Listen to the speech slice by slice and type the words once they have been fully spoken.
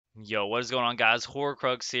Yo, what is going on, guys?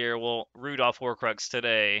 Hoarcrux here. Well, Rudolph Hoarcrux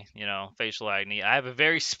today, facial acne. I have a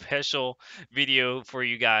very special video for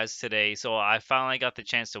you guys today. So I finally got the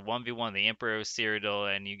chance to 1v1 the Emperor of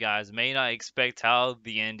Cyrodiil, and you guys may not expect how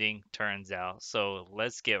the ending turns out. So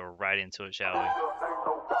let's get right into it, shall we?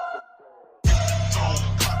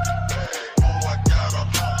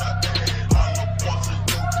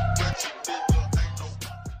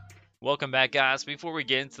 Welcome back, guys. Before we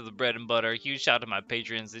get into the bread and butter, huge shout out to my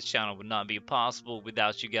patrons. This channel would not be possible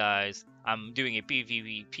without you guys. I'm doing a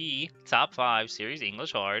PvP top 5 series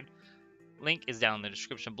English hard. Link is down in the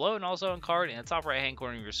description below and also on card in the top right hand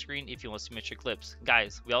corner of your screen if you want to submit your clips.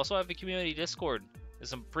 Guys, we also have a community Discord. There's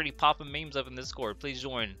some pretty poppin' memes up in Discord. Please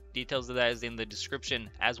join. Details of that is in the description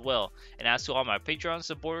as well. And as to all my Patreon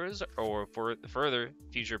supporters, or for further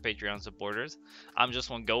future Patreon supporters, I'm just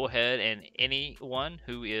going to go ahead and anyone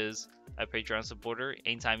who is a Patreon supporter,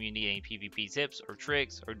 anytime you need any PvP tips or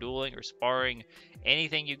tricks or dueling or sparring,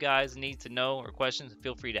 anything you guys need to know or questions,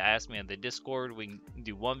 feel free to ask me on the Discord. We can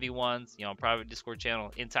do 1v1s, private Discord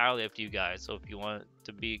channel, entirely up to you guys. So if you want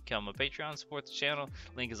to become a Patreon, support the channel,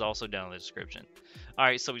 link is also down in the description.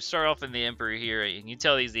 Alright, so we start off in the Emperor here, and you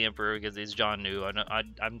tell he's the Emperor because it's John New.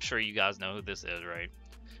 I'm sure you guys know who this is, right?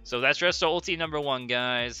 So that's Resto ulti number 1,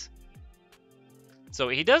 guys. So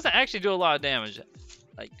he doesn't actually do a lot of damage.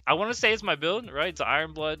 Like, I want to say it's my build, right? It's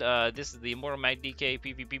Iron Blood. This is the Immortal Mag DK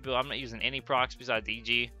PvP build. I'm not using any procs besides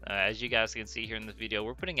EG. As you guys can see here in this video,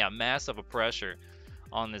 we're putting out massive pressure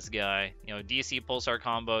on this guy. DC Pulsar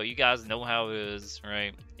combo. You guys know how it is,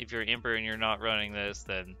 right? If you're an Emperor and you're not running this,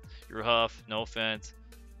 then you're huff. No offense.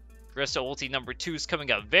 Resto ulti number 2 is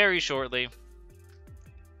coming out very shortly.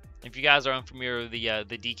 If you guys are unfamiliar with the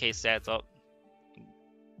DK stats,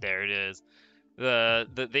 there it is.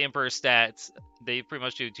 The Emperor stats, they pretty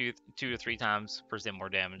much do 2 to 3 times % more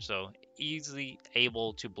damage, so easily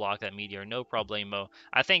able to block that meteor, no problemo.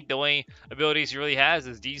 I think the only abilities he really has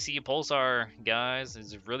is DC Pulsar, guys.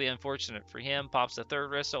 It's really unfortunate for him. Pops the 3rd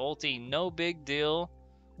Resto ulti, no big deal.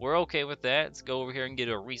 We're okay with that. Let's go over here and get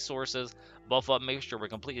our resources, buff up, make sure we're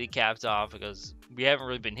completely capped off because we haven't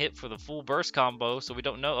really been hit for the full burst combo, so we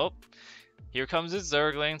don't know. Oh, here comes his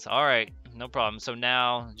Zerglings. All right, no problem. So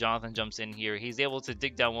now Jonathan jumps in here. He's able to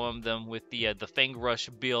dig down one of them with the Fang Rush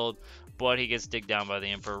build, but he gets digged down by the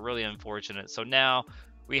Emperor. Really unfortunate. So now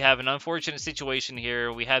we have an unfortunate situation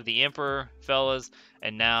here. We have the Emperor, fellas,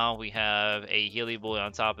 and now we have a Healy Boy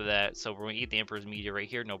on top of that. So we're going to eat the Emperor's meteor right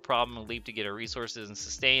here. No problem. Leap to get our resources and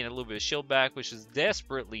sustain a little bit of shield back, which is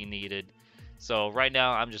desperately needed. So right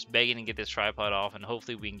now, I'm just begging to get this tripod off, and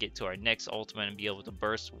hopefully we can get to our next ultimate and be able to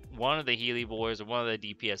burst one of the Healy Boys or one of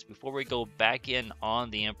the DPS before we go back in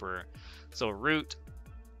on the Emperor. So Root,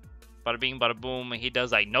 bada bing, bada boom, he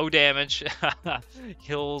does like no damage.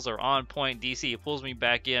 Hills are on point. DC pulls me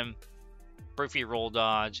back in. Perfect roll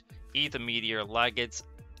dodge. Eat the meteor like it's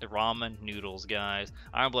ramen noodles, guys.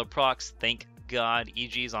 Iron Blood procs, thank God.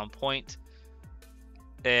 EG's on point.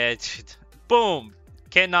 Boom!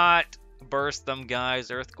 Cannot burst them, guys.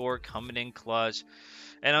 Earth Gore coming in clutch,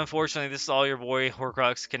 and unfortunately this is all your boy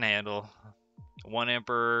Hoarcrux can handle. 1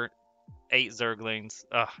 Emperor, 8 Zerglings.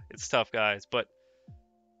 It's tough, guys, but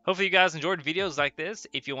hopefully you guys enjoyed videos like this.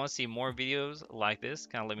 If you want to see more videos like this,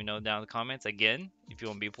 kind of let me know down in the comments. Again, if you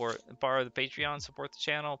want to be part of the Patreon, support the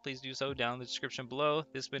channel, please do so down in the description below.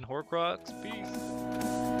 This has been Hoarcrux.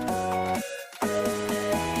 Peace.